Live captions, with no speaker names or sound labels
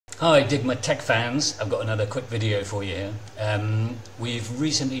Hi Dygma tech fans, I've got another quick video for you here. We've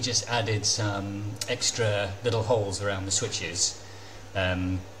recently just added some extra little holes around the switches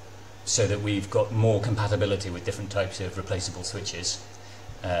so that we've got more compatibility with different types of replaceable switches,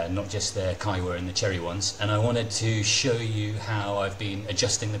 not just the Kailh and the Cherry ones. And I wanted to show you how I've been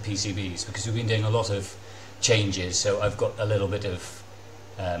adjusting the PCBs, because we've been doing a lot of changes, so I've got a little bit of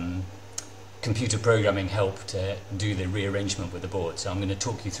computer programming help to do the rearrangement with the board. So I'm going to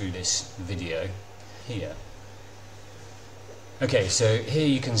talk you through this video here. Okay, so here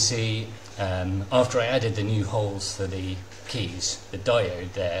you can see after I added the new holes for the keys, the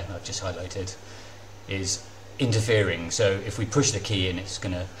diode there I've just highlighted is interfering. So if we push the key in, it's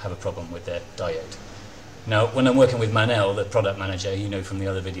going to have a problem with the diode. Now when I'm working with Manel, the product manager, you know from the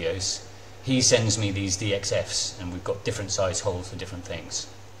other videos, he sends me these DXFs and we've got different size holes for different things.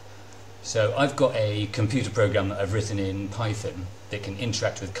 So I've got a computer program that I've written in Python that can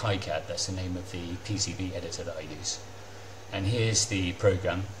interact with Kicad. That's the name of the PCB editor that I use. And here's the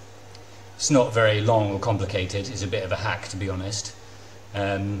program. It's not very long or complicated, it's a bit of a hack to be honest.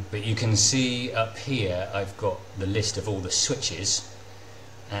 But you can see up here I've got the list of all the switches,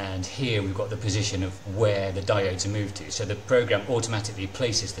 and here we've got the position of where the diodes are moved to. So the program automatically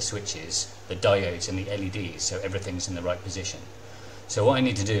places the switches, the diodes and the LEDs so everything's in the right position. So what I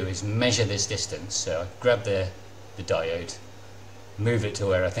need to do is measure this distance. So I grab the diode, move it to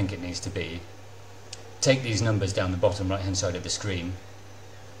where I think it needs to be, take these numbers down the bottom right hand side of the screen,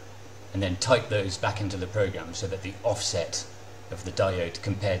 and then type those back into the program so that the offset of the diode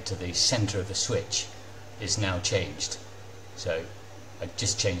compared to the center of the switch is now changed. So I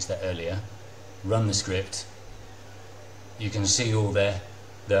just changed that earlier. Run the script. You can see all the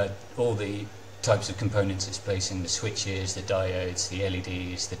types of components it's placing: the switches, the diodes, the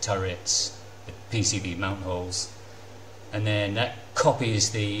LEDs, the turrets, the PCB mount holes, and then that copies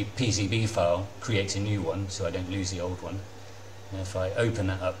the PCB file, creates a new one so I don't lose the old one. And if I open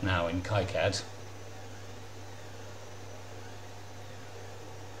that up now in Kicad,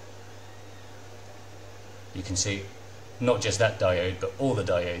 you can see not just that diode but all the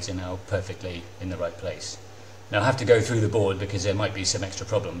diodes are now perfectly in the right place. Now I have to go through the board because there might be some extra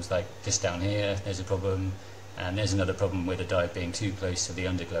problems, like just down here there's a problem, and there's another problem with the diode being too close to the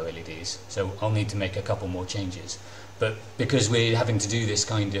underglow LEDs. So I'll need to make a couple more changes. But because we're having to do this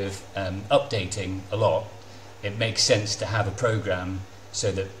kind of updating a lot, it makes sense to have a program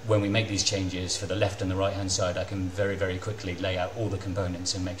so that when we make these changes for the left and the right hand side, I can very, very quickly lay out all the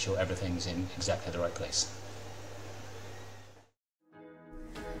components and make sure everything's in exactly the right place.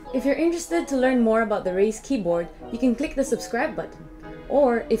 If you're interested to learn more about the Raise keyboard, you can click the subscribe button.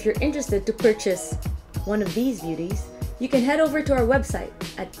 Or if you're interested to purchase one of these beauties, you can head over to our website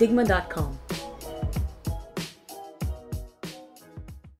at dygma.com.